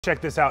Check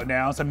this out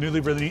now. Some newly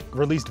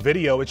released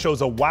video. It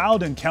shows a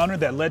wild encounter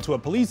that led to a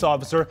police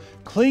officer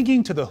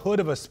clinging to the hood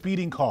of a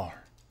speeding car.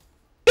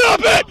 Stop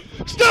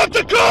it! Stop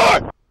the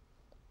car!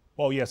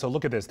 Well, yeah, so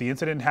look at this. The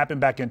incident happened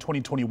back in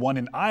 2021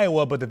 in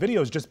Iowa, but the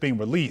video is just being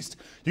released.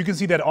 You can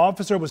see that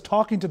officer was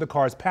talking to the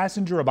car's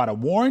passenger about a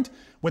warrant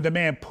when the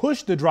man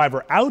pushed the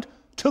driver out,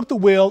 took the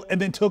wheel, and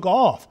then took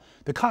off.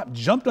 The cop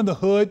jumped on the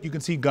hood, you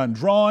can see gun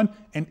drawn,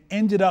 and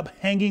ended up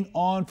hanging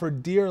on for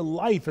dear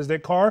life as their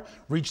car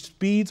reached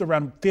speeds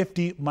around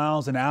 50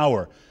 miles an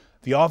hour.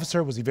 The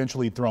officer was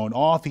eventually thrown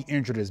off. He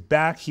injured his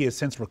back. He has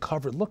since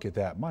recovered. Look at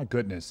that. My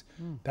goodness.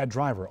 That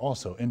driver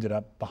also ended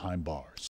up behind bars.